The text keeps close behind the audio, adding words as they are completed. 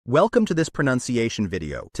Welcome to this pronunciation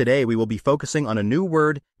video. Today we will be focusing on a new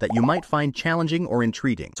word that you might find challenging or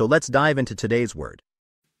intriguing. So let's dive into today's word.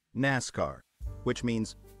 NASCAR, which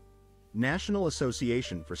means National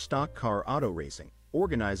Association for Stock Car Auto Racing,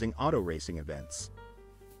 organizing auto racing events.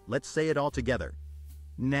 Let's say it all together.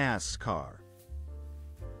 NASCAR.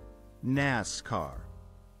 NASCAR.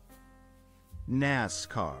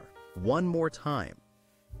 NASCAR. One more time.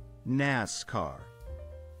 NASCAR.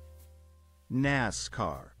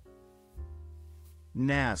 NASCAR.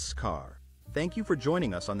 NASCAR. Thank you for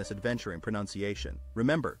joining us on this adventure in pronunciation.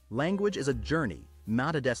 Remember, language is a journey,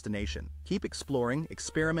 not a destination. Keep exploring,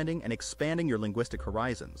 experimenting, and expanding your linguistic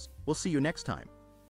horizons. We'll see you next time.